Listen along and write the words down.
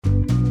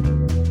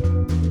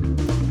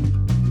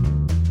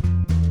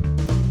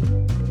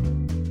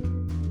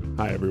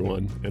Hi,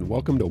 everyone, and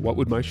welcome to What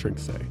Would My Shrink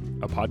Say,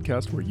 a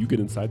podcast where you get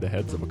inside the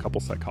heads of a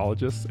couple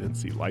psychologists and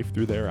see life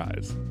through their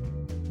eyes.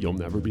 You'll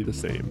never be the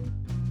same.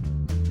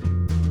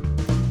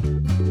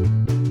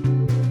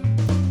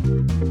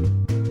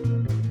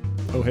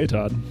 Oh, hey,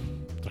 Todd.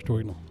 Dr.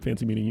 Wignall.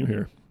 Fancy meeting you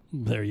here.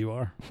 There you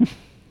are.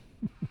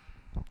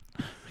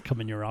 I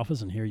come in your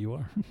office and here you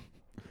are.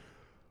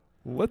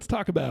 Let's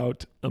talk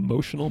about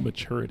emotional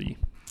maturity.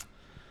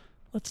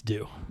 Let's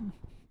do.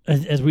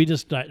 As we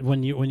just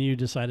when you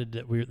decided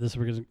that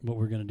what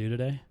we're going to do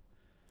today.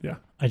 Yeah.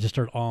 I just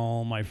heard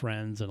all my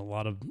friends and a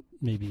lot of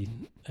maybe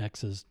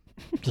exes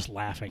just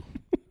laughing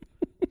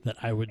that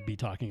I would be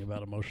talking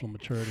about emotional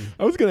maturity.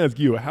 I was going to ask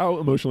you, how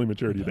emotionally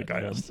mature do you think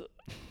I am?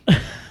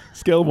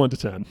 Scale of 1 to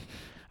 10.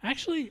 I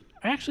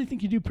actually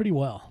think you do pretty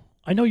well.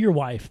 I know your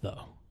wife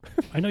though.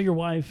 I know your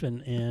wife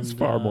and It's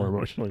far more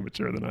emotionally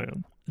mature than I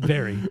am.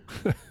 Very.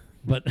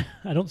 But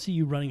I don't see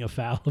you running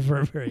afoul of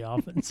her very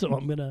often, so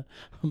I'm gonna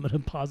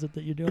posit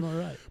that you're doing all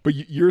right. But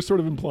you're sort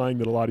of implying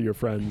that a lot of your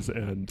friends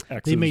and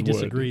exes They may would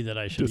disagree that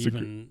I should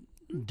even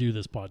do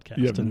this podcast.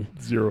 You have and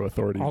zero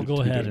authority. I'll to go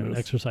be ahead doing and this.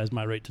 exercise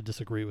my right to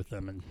disagree with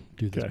them and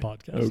do this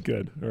podcast. Oh,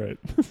 good. All right.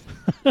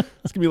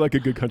 It's gonna be like a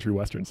good country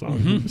western song.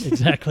 Mm-hmm.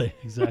 Exactly.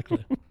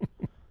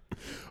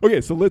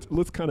 Okay, so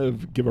let's kind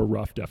of give a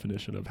rough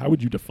definition of how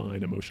would you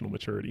define emotional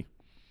maturity?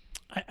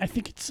 I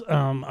think it's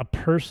a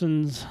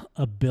person's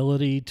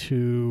ability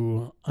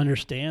to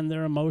understand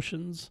their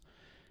emotions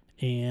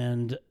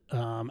and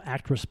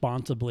act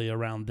responsibly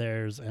around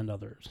theirs and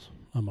others'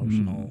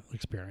 emotional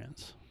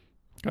experience.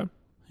 Okay.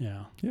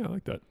 Yeah. Yeah, I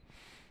like that.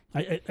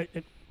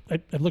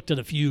 I looked at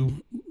a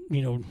few,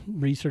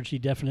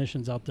 researchy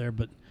definitions out there,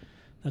 but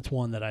that's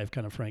one that I've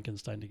kind of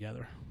Frankenstein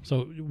together.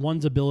 So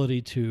one's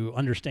ability to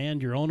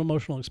understand your own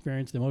emotional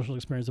experience, the emotional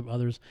experience of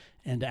others,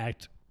 and to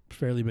act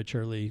fairly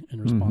maturely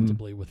and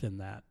responsibly within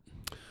that.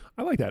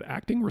 I like that.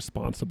 Acting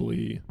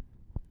responsibly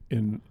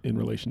in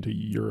relation to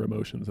your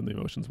emotions and the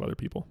emotions of other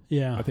people.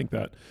 Yeah. I think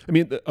that,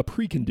 a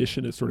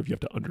precondition is sort of you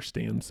have to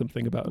understand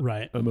something about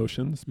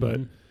emotions, but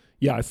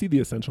yeah, I see the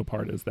essential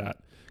part is that,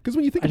 because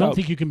when you think I don't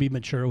think you can be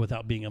mature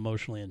without being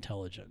emotionally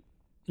intelligent.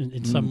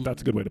 In some,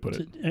 that's a good way to put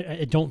it.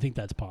 I don't think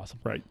that's possible.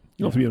 Right.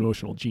 You don't have to be an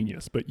emotional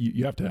genius, but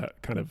you have to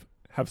kind of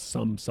have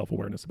some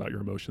self-awareness about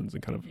your emotions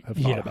and kind of have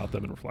thought about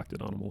them and reflected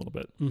on them a little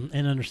bit.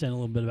 And understand a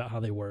little bit about how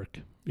they work.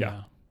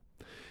 Yeah.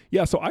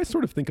 So I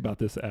sort of think about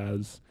this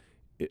as,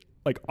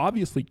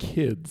 obviously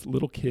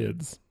little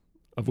kids,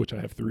 of which I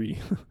have 3,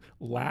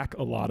 lack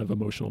a lot of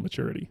emotional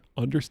maturity,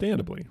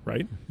 understandably,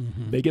 right?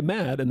 Mm-hmm. They get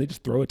mad and they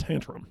just throw a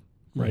tantrum,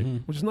 right?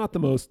 Which is not the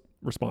most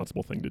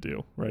responsible thing to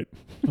do, right?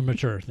 A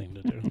mature thing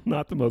to do.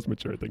 Not the most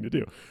mature thing to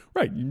do.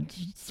 Right. You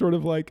just sort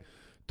of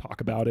talk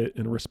about it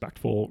in a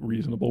respectful,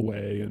 reasonable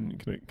way and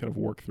kind of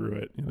work through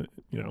it,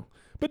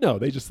 But no,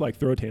 they just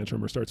throw a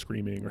tantrum or start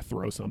screaming or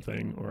throw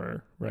something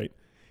right?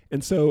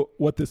 And so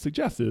what this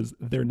suggests is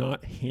they're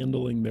not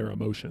handling their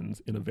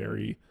emotions in a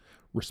very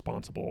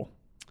responsible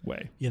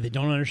way. Yeah, they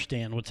don't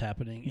understand what's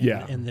happening.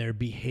 And they're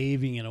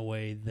behaving in a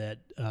way that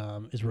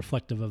is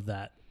reflective of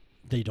that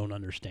they don't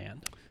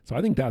understand. So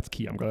I think that's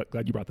key. I'm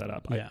glad you brought that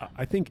up. Yeah.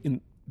 I think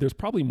there's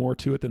probably more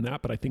to it than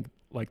that, but I think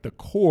the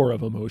core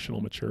of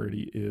emotional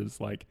maturity is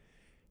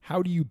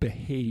how do you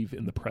behave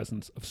in the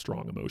presence of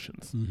strong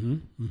emotions?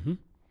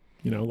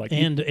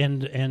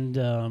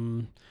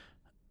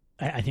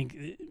 I think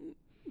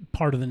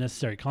part of the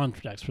necessary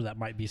context for that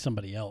might be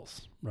somebody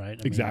else,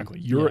 right? Exactly.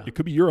 It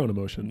could be your own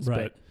emotions,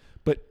 right?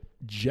 But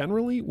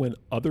generally, when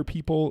other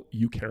people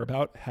you care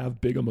about have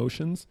big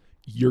emotions,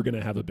 you're going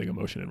to have a big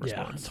emotion in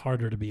response. Yeah, it's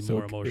harder to be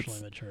more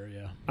emotionally mature.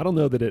 Yeah. I don't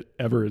know that it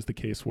ever is the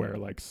case where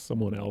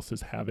someone else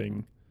is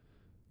having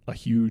a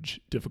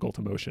huge difficult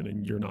emotion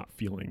and you're not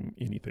feeling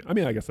anything. I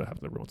guess that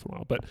happens every once in a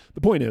while, but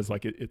the point is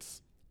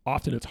it's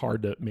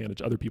hard to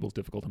manage other people's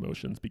difficult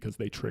emotions because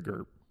they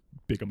trigger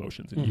big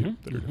emotions in you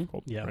that are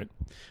difficult. Yeah. Right?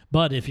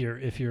 But if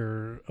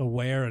you're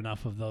aware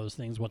enough of those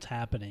things, what's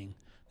happening,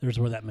 there's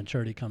where that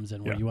maturity comes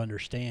in, where you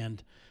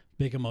understand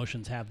big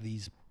emotions have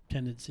these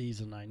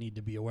tendencies and I need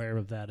to be aware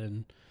of that.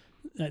 And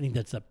I think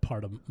that's a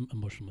part of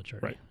emotional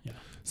maturity. Right. Yeah.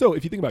 So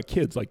if you think about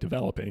kids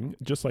developing,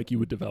 just like you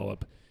would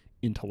develop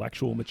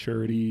intellectual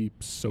maturity,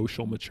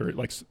 social maturity,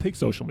 take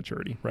social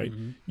maturity, right?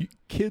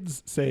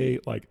 Kids say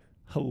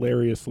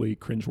hilariously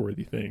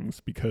cringeworthy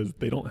things because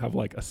they don't have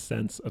a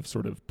sense of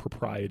sort of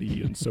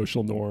propriety and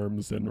social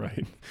norms and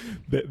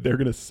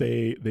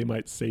they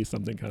might say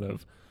something kind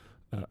of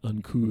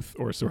uncouth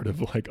or sort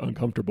of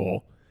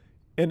uncomfortable.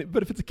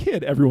 But if it's a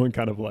kid, everyone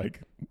kind of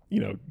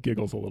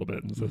giggles a little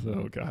bit and says,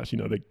 oh gosh,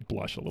 they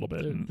blush a little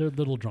bit. They're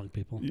little drunk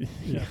people.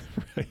 Yeah.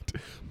 Right.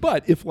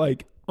 But if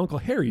Uncle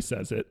Harry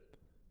says it,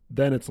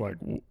 then it's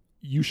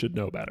you should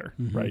know better,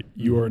 right?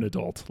 You are an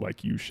adult.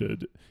 You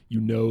should,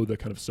 the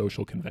kind of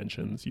social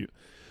conventions.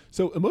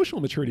 So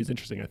emotional maturity is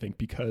interesting, I think,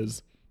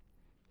 because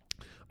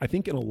I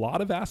think in a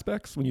lot of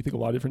aspects, when you think a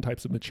lot of different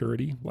types of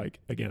maturity,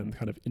 again,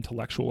 kind of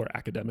intellectual or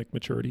academic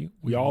maturity,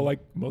 we all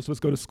most of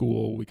us go to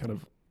school. We kind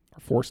of are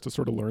forced to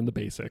sort of learn the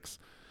basics.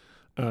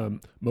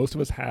 Most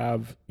of us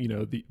have,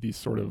 these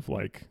sort of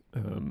like,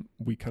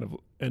 we kind of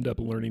end up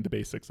learning the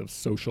basics of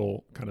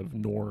social kind of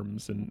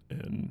norms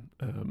and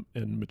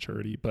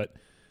maturity. But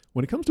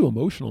when it comes to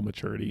emotional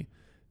maturity,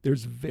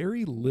 there's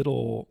very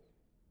little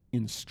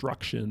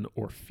instruction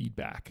or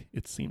feedback,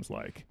 it seems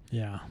like.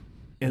 Yeah.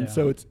 And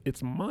so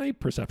it's my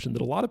perception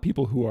that a lot of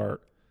people who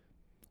are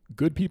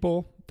good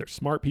people, they're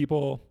smart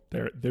people,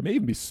 they may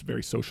even be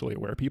very socially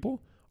aware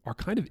people, are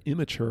kind of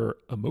immature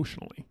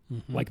emotionally.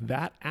 Mm-hmm. Like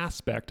that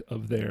aspect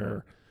of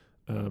their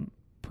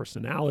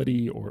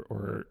personality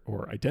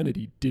or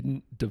identity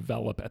didn't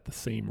develop at the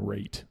same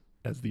rate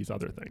as these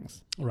other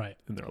things right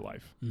in their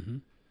life. Mm-hmm.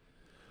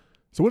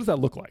 So what does that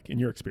look like in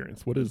your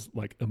experience? What does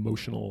like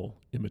emotional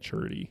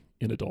immaturity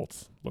in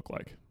adults look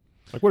like?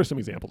 Like what are some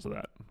examples of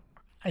that?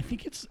 I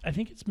think it's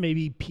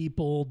maybe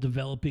people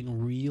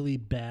developing really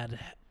bad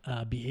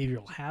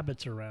behavioral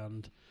habits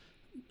around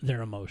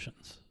their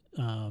emotions.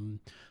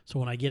 So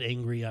when I get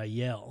angry, I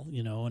yell,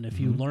 and if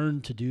you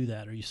learn to do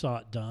that, or you saw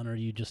it done, or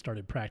you just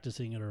started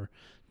practicing it or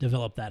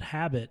develop that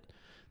habit,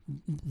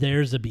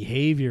 there's a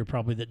behavior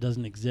probably that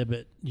doesn't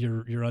exhibit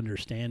your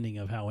understanding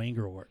of how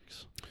anger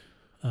works,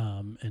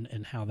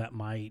 and how that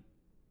might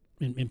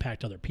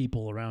impact other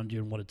people around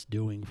you and what it's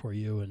doing for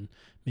you, and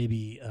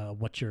maybe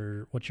what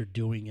you're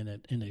doing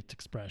in its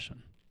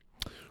expression.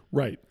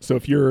 Right. So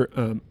if you're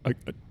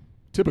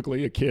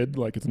typically a kid,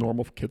 like it's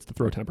normal for kids to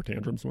throw temper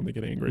tantrums when they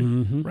get angry,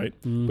 right?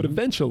 Mm-hmm. But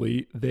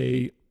eventually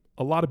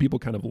a lot of people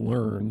kind of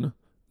learn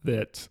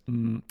that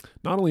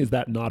not only is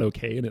that not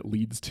okay and it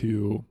leads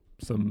to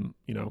some,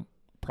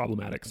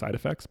 problematic side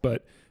effects,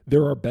 but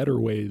there are better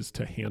ways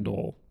to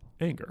handle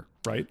anger,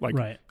 right?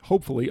 Like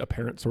hopefully a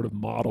parent sort of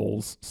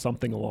models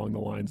something along the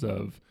lines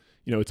of,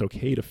 it's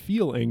okay to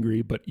feel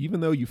angry, but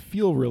even though you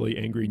feel really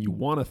angry and you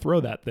want to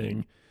throw that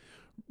thing,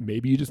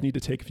 maybe you just need to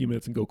take a few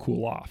minutes and go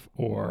cool off.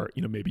 Or,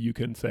 maybe you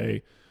can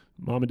say,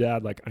 Mom and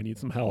Dad, like, I need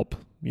some help.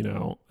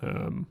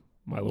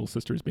 My little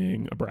sister's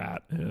being a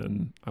brat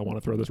and I want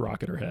to throw this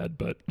rock at her head,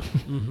 but.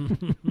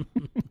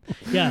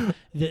 Yeah.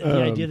 The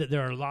idea that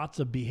there are lots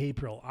of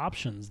behavioral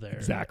options there.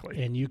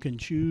 Exactly. And you can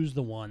choose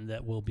the one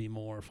that will be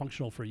more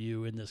functional for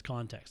you in this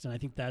context. And I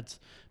think that's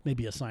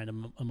maybe a sign of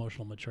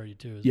emotional maturity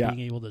too, is being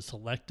able to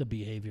select a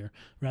behavior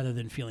rather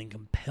than feeling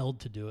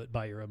compelled to do it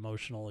by your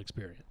emotional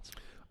experience.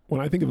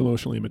 When I think of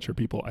emotionally immature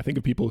people, I think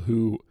of people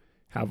who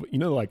have,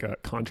 like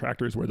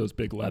contractors wear those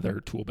big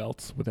leather tool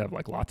belts with have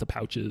like lots of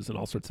pouches and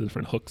all sorts of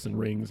different hooks and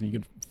rings, and you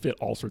can fit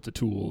all sorts of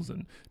tools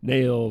and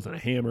nails and a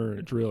hammer and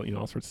a drill,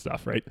 all sorts of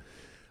stuff, right?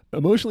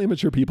 Emotionally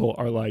immature people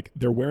are like,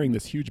 they're wearing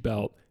this huge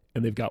belt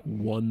and they've got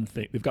one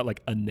thing. They've got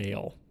like a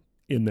nail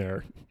in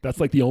there. That's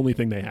like the only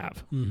thing they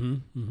have,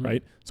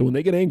 right? So when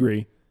they get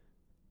angry,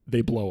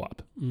 they blow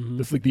up.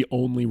 This is like the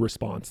only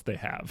response they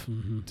have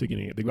to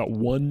getting it. They've got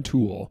one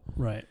tool.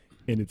 Right.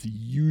 And it's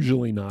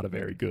usually not a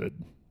very good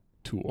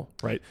tool,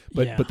 right?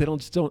 But they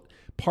don't.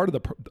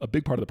 A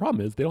big part of the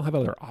problem is they don't have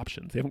other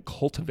options. They haven't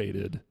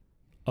cultivated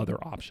other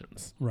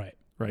options, right?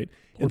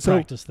 And so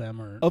practice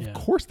them, or of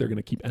course they're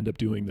going to end up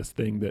doing this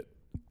thing that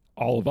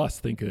all of us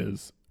think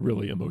is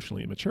really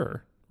emotionally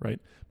immature, right?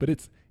 But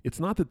it's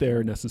not that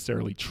they're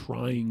necessarily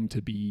trying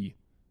to be,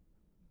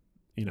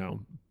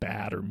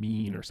 bad or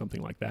mean or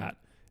something like that.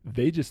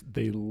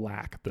 They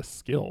lack the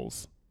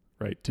skills,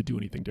 right, to do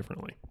anything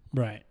differently,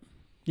 right?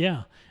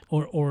 Yeah.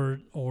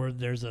 Or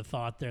there's a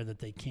thought there that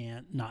they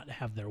can't not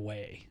have their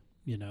way,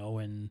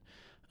 and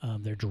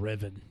they're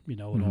driven,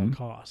 at all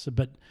costs.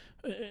 But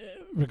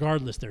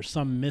regardless, there's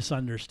some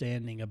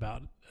misunderstanding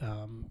about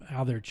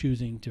how they're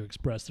choosing to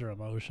express their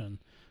emotion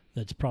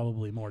that's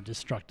probably more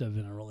destructive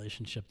in a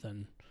relationship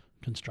than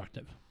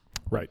constructive.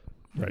 Right.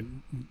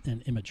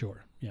 And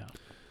immature. Yeah.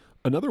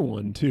 Another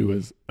one too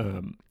is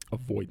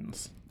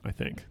avoidance, I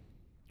think,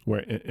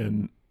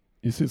 and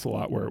you see this a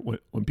lot where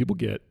when people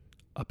get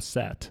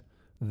upset,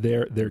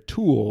 their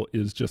tool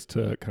is just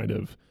to kind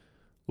of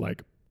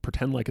like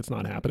pretend like it's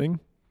not happening,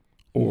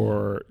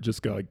 or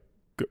just go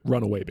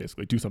run away,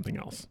 basically do something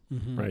else,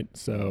 right?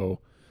 So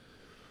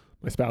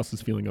my spouse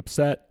is feeling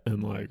upset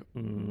and like, I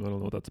don't know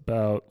what that's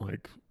about.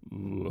 Like,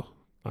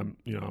 I'm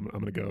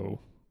gonna go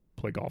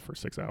play golf for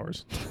 6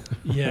 hours.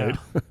 Yeah.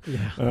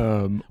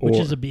 Yeah. Which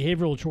is a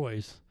behavioral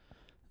choice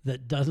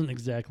that doesn't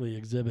exactly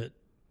exhibit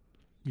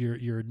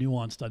your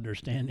nuanced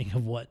understanding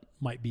of what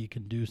might be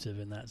conducive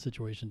in that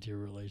situation to your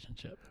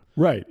relationship.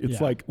 Right.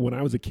 It's like when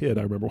I was a kid,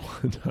 I remember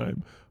one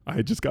time I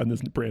had just gotten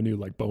this brand new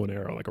like bow and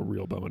arrow, like a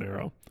real bow and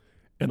arrow.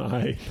 And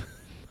I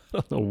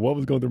don't know what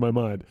was going through my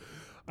mind.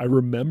 I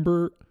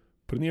remember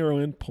putting the arrow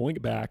in, pulling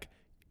it back,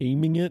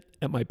 aiming it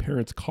at my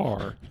parents'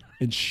 car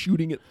and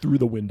shooting it through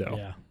the window.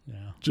 Yeah.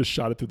 Just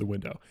shot it through the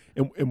window.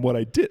 And what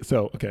I did,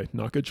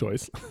 not good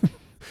choice.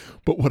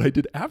 But what I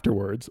did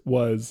afterwards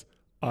was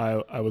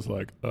I was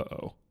like,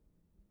 uh-oh.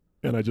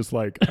 And I just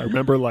I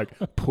remember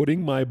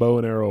putting my bow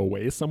and arrow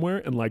away somewhere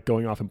and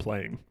going off and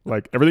playing.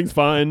 Like, everything's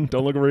fine.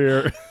 Don't look over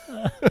here.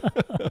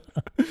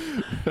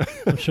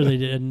 I'm sure they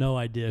had no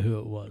idea who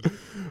it was.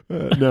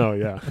 No,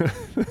 yeah.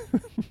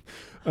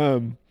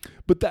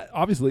 But that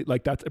obviously,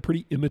 like, that's a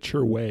pretty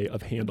immature way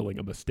of handling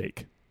a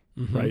mistake,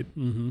 right?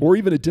 Mm-hmm. Or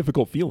even a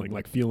difficult feeling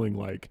like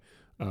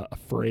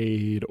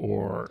afraid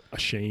or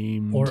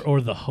ashamed.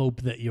 Or the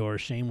hope that your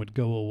shame would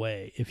go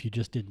away if you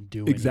just didn't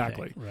do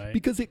Exactly. anything. Right.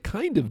 Because it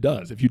kind of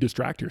does. If you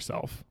distract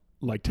yourself,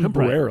 like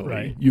temporarily,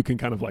 right. you can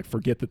kind of like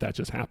forget that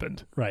just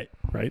happened. Right.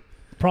 Right.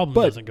 Problem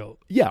But- doesn't go.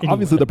 Yeah. anywhere.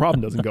 Obviously the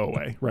problem doesn't go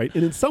away. Right.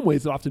 And in some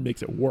ways it often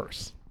makes it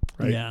worse.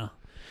 Right. Yeah.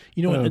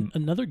 You know,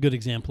 another good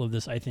example of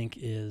this, I think,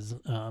 is,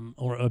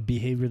 or a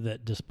behavior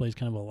that displays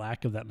kind of a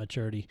lack of that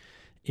maturity,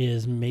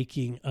 is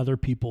making other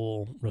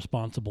people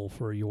responsible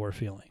for your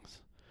feelings,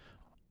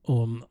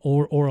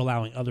 or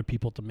allowing other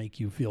people to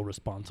make you feel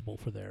responsible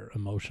for their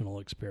emotional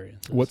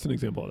experiences. What's an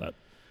example of that?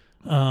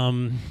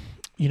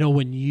 You know,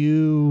 when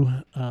you,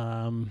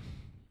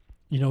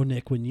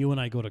 Nick, when you and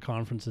I go to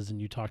conferences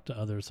and you talk to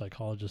other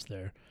psychologists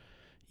there,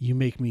 you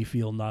make me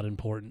feel not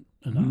important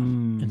enough.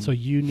 And so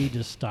you need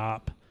to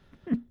stop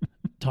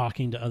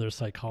talking to other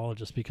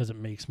psychologists because it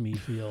makes me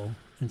feel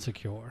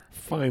insecure.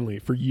 Finally,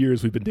 for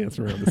years we've been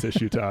dancing around this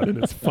issue, Todd, and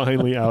it's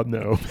finally out in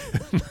the open.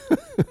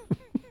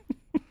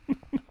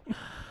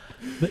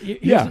 But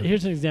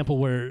here's an example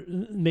where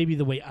maybe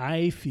the way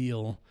I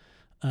feel,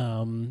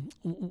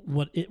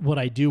 what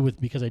I do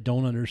with, because I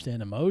don't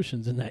understand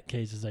emotions in that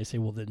case, is I say,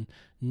 well, then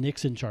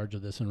Nick's in charge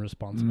of this and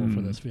responsible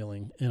for this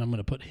feeling, and I'm going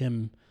to put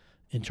him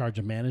in charge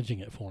of managing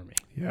it for me.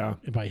 Yeah.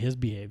 By his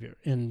behavior.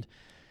 And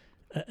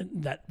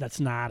that's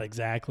not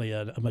exactly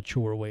a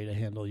mature way to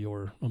handle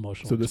your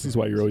emotional. So this is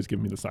why you're always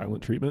giving me the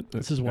silent treatment.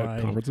 This is at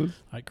why conferences.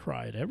 I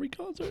cry at every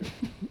concert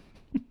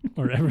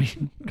or every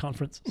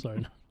conference.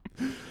 Sorry.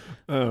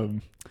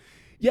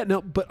 Yeah.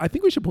 No, but I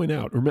think we should point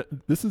out.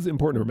 This is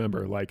important to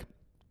remember. Like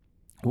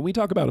when we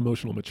talk about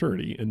emotional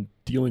maturity and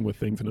dealing with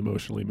things in an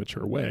emotionally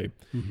mature way,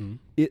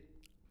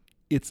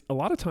 it's a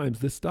lot of times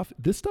this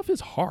stuff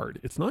is hard.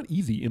 It's not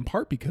easy, in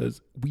part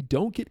because we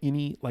don't get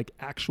any like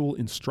actual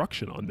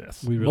instruction on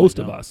this. Most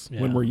of us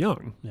when we're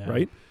young,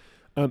 right?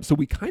 So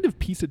we kind of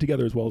piece it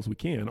together as well as we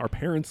can. Our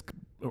parents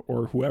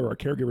or whoever, our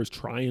caregivers,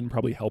 try and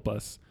probably help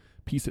us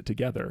piece it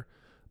together.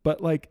 But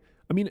like,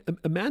 I mean,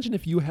 imagine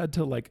if you had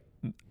to like,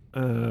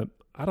 I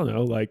don't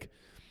know, like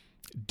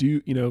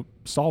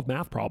solve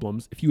math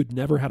problems if you had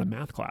never had a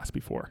math class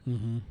before,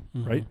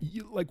 right?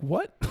 You, like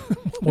what?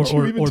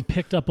 or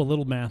picked up a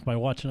little math by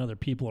watching other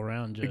people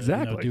around you.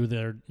 Exactly. Do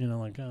their,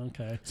 like, oh,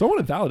 okay. So I want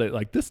to validate,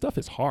 like, this stuff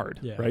is hard,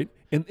 right?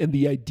 And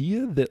the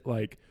idea that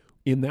like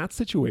in that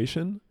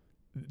situation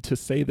to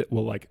say that,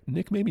 well, like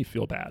Nick made me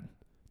feel bad,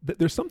 that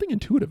there's something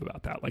intuitive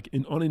about that. Like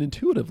on an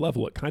intuitive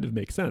level, it kind of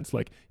makes sense.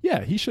 Like,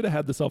 yeah, he should have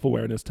had the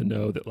self-awareness to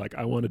know that like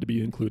I wanted to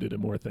be included in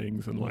more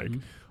things, and like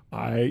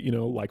I,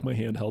 like my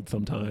hand held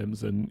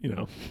sometimes, and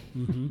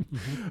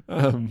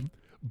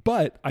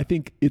but I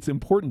think it's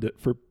important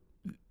that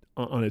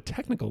on a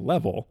technical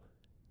level,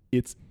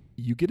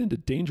 you get into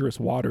dangerous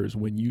waters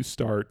when you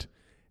start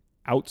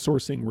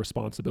outsourcing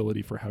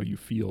responsibility for how you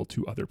feel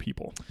to other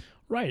people.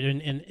 Right.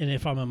 And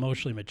if I'm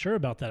emotionally mature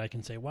about that, I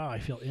can say, wow, I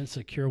feel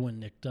insecure when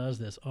Nick does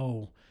this.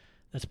 Oh,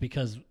 that's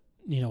because,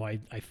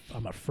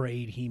 I'm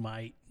afraid he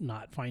might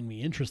not find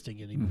me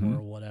interesting anymore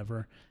or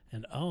whatever.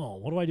 And,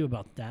 what do I do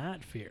about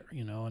that fear?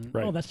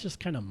 And that's just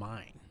kind of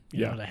mine,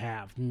 to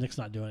have. Nick's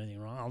not doing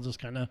anything wrong. I'll just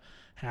kind of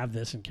have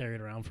this and carry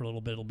it around for a little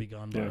bit. It'll be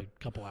gone by a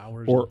couple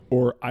hours.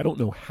 Or I don't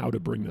know how to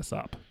bring this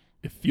up.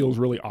 It feels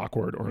really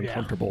awkward or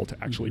uncomfortable to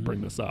actually bring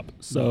this up.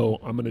 So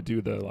I'm going to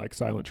do the like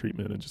silent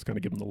treatment and just kind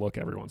of give him the look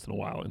every once in a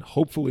while. And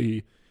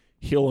hopefully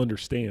he'll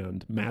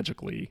understand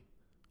magically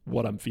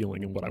what I'm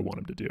feeling and what I want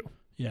him to do.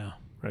 Yeah.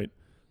 Right.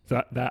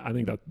 So that I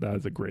think that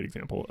is a great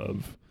example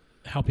of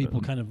how people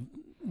kind of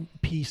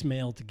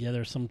piecemeal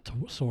together some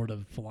sort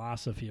of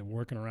philosophy of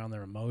working around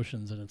their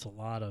emotions. And it's a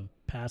lot of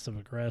passive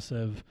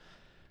aggressive.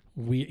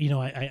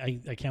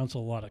 I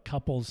counsel a lot of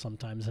couples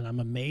sometimes, and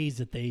I'm amazed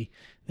that they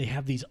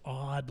have these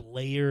odd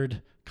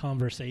layered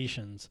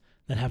conversations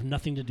that have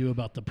nothing to do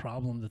about the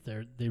problem that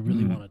they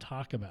really want to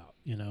talk about.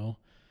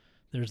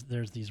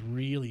 There's these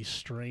really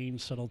strange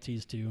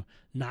subtleties to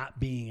not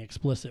being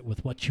explicit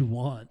with what you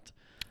want,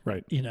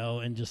 right?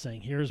 And just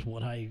saying, here's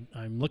what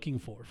I'm looking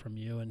for from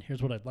you, and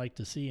here's what I'd like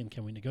to see, and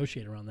can we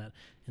negotiate around that?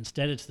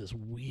 Instead, it's this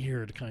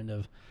weird kind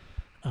of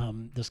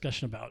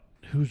discussion about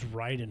who's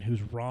right and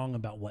who's wrong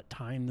about what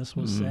time this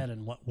was said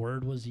and what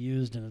word was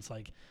used, and it's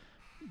like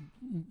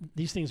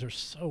these things are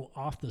so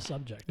off the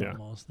subject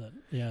almost that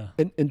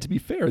And to be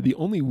fair, the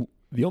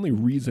only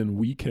reason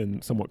we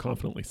can somewhat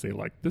confidently say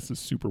like this is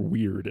super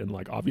weird and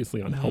like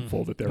obviously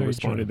unhelpful that they're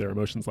responding to their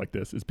emotions like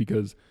this is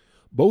because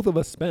both of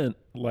us spent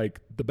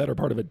like the better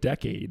part of a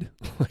decade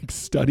like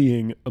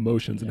studying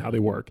emotions and how they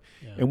work,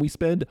 and we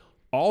spend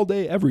all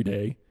day every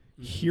day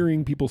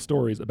hearing people's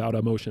stories about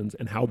emotions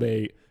and how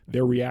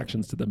their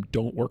reactions to them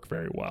don't work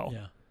very well.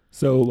 Yeah.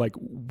 So like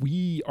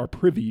we are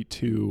privy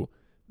to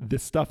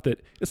this stuff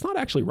that it's not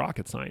actually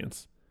rocket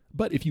science,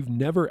 but if you've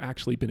never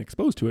actually been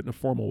exposed to it in a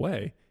formal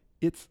way,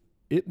 it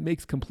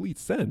makes complete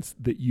sense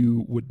that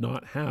you would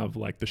not have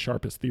like the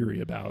sharpest theory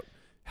about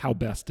how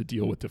best to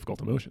deal with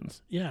difficult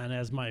emotions. Yeah, and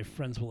as my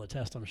friends will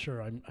attest, I'm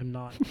sure I'm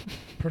not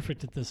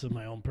perfect at this in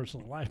my own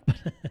personal life, but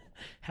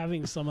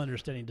having some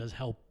understanding does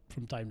help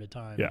from time to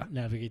time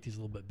navigate these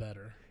a little bit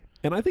better.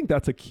 And I think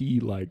that's a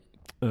key, like,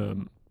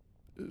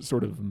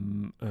 sort of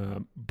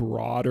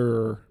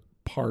broader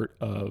part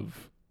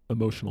of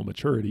emotional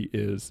maturity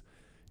is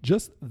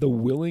just the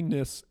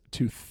willingness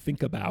to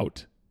think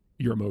about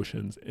your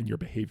emotions and your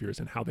behaviors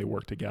and how they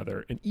work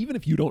together. And even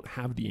if you don't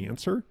have the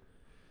answer,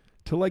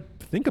 to like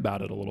think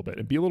about it a little bit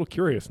and be a little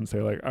curious and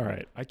say like, all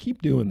right, I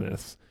keep doing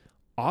this.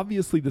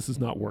 Obviously this is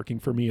not working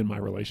for me in my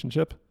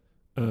relationship.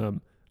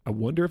 I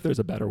wonder if there's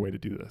a better way to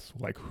do this.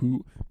 Like,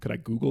 who could I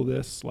Google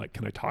this? Like,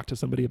 can I talk to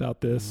somebody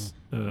about this?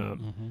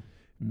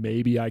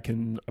 Maybe I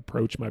can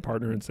approach my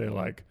partner and say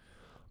like,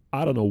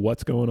 I don't know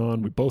what's going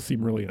on. We both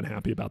seem really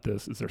unhappy about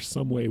this. Is there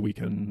some way we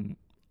can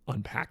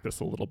unpack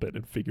this a little bit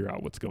and figure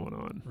out what's going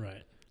on?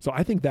 Right. So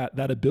I think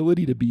that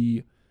ability to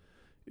be,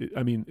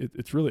 I mean,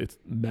 it's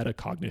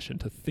metacognition,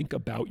 to think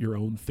about your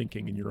own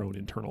thinking in your own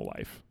internal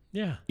life.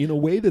 Yeah. In a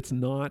way that's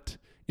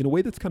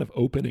kind of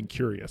open and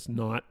curious,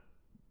 not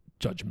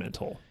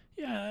judgmental.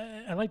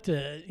 Yeah. I like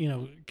to,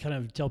 kind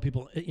of tell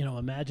people,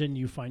 imagine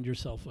you find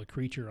yourself a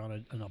creature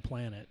on a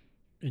planet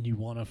and you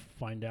want to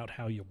find out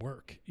how you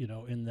work,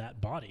 in that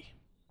body.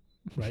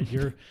 Right.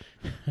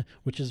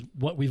 Which is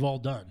what we've all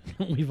done.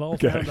 We've all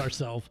found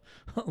ourselves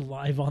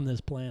alive on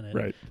this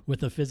planet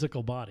with a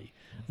physical body.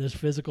 This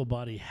physical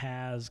body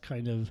has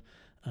kind of,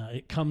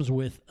 it comes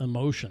with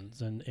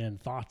emotions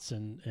and thoughts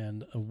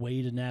and a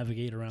way to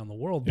navigate around the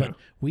world. But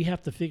we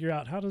have to figure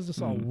out, how does this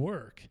all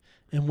work?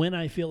 And when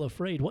I feel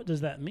afraid, what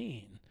does that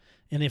mean?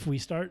 And if we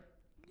start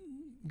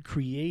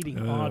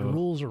creating odd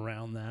rules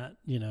around that,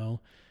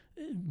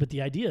 but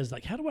the idea is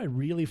like, how do I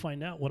really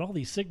find out what all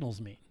these signals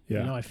mean?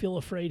 Yeah. I feel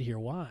afraid here.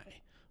 Why?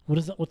 What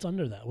is that? What's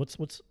under that?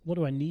 What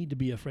do I need to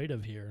be afraid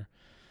of here?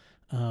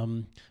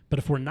 But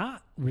if we're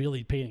not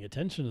really paying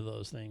attention to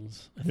those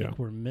things, I think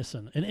we're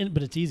missing.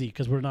 But it's easy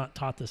because we're not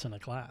taught this in a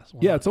class.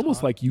 It's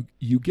almost like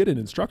you get an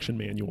instruction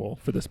manual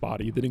for this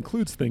body that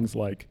includes things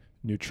like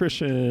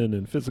nutrition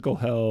and physical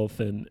health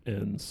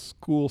and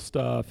school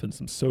stuff and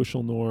some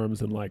social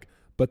norms and like.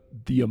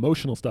 But the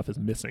emotional stuff is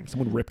missing.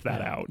 Someone ripped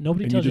that out.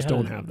 Nobody and tells you just you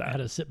don't have that. How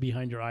to sit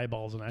behind your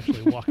eyeballs and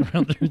actually walk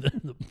around through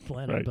the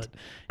planet. Right.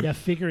 But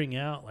figuring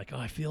out like,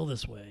 I feel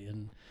this way,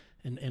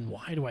 and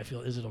why do I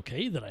feel? Is it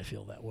okay that I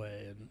feel that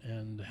way?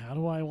 And how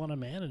do I want to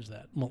manage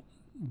that? Well,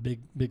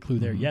 big clue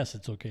there. Yes,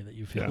 it's okay that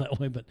you feel that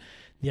way. But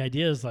the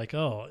idea is like,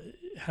 how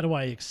do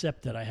I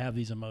accept that I have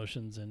these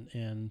emotions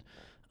and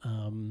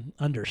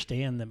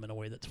understand them in a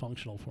way that's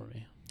functional for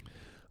me?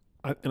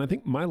 And I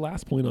think my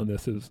last point on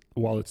this is,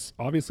 while it's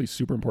obviously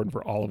super important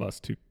for all of us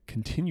to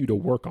continue to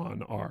work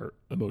on our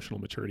emotional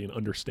maturity and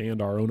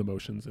understand our own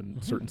emotions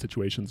in certain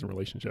situations and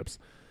relationships,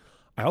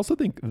 I also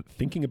think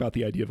thinking about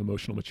the idea of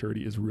emotional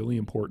maturity is really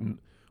important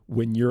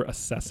when you're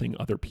assessing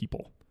other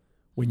people.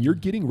 When you're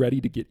getting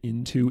ready to get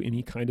into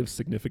any kind of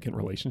significant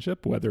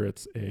relationship, whether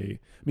it's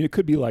it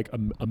could be like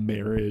a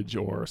marriage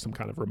or some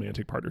kind of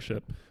romantic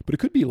partnership, but it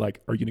could be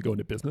like, are you going to go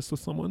into business with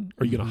someone?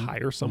 Are you going to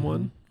hire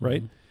someone?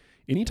 Right?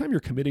 Anytime you're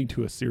committing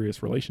to a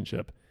serious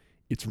relationship,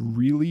 it's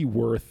really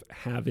worth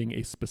having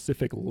a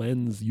specific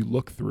lens you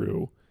look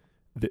through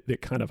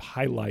that kind of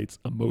highlights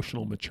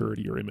emotional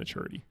maturity or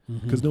immaturity.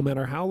 Because no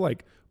matter how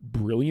like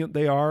brilliant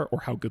they are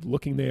or how good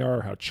looking they are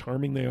or how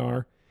charming they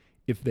are,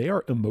 if they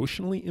are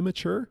emotionally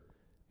immature,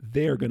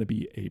 they're going to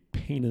be a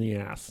pain in the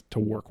ass to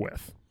work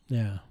with.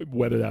 Yeah.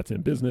 Whether that's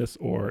in business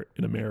or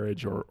in a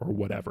marriage or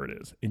whatever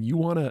it is. And you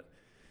want to,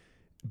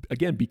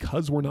 again,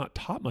 because we're not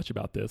taught much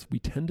about this, we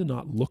tend to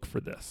not look for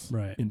this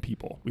in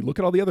people. We look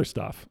at all the other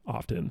stuff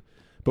often,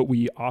 but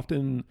we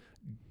often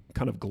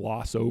kind of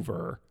gloss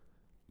over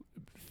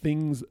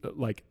things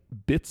like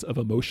bits of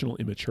emotional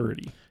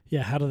immaturity.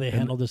 Yeah, how do they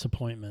handle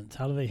disappointments?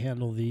 How do they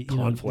handle the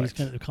conflict,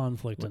 these kind of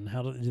conflict, and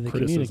how do they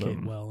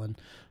communicate well? And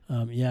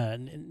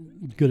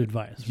and good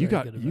advice. You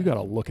got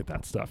to look at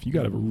that stuff. You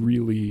got to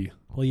really.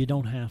 Well, you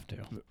don't have to.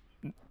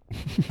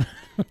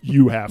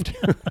 You have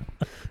to.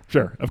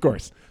 Sure, of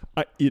course.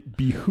 It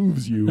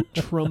behooves you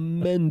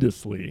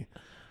tremendously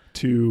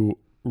to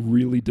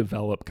really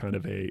develop kind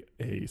of a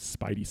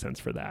spidey sense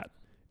for that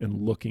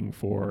and looking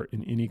for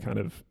in any kind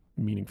of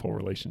meaningful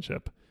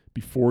relationship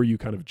before you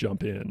kind of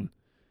jump in.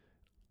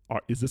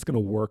 Is this going to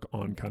work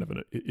on kind of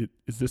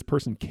is this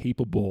person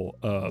capable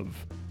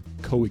of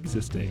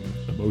coexisting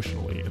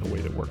emotionally in a way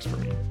that works for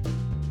me?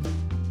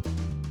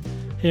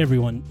 Hey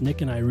everyone,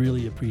 Nick and I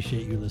really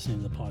appreciate you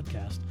listening to the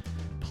podcast.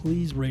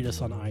 Please rate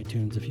us on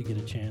iTunes if you get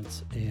a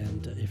chance.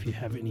 And if you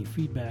have any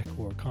feedback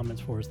or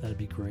comments for us, that'd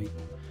be great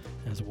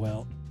as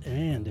well.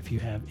 And if you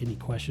have any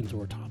questions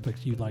or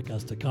topics you'd like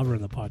us to cover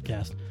in the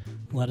podcast,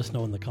 let us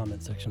know in the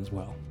comment section as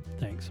well.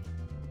 Thanks.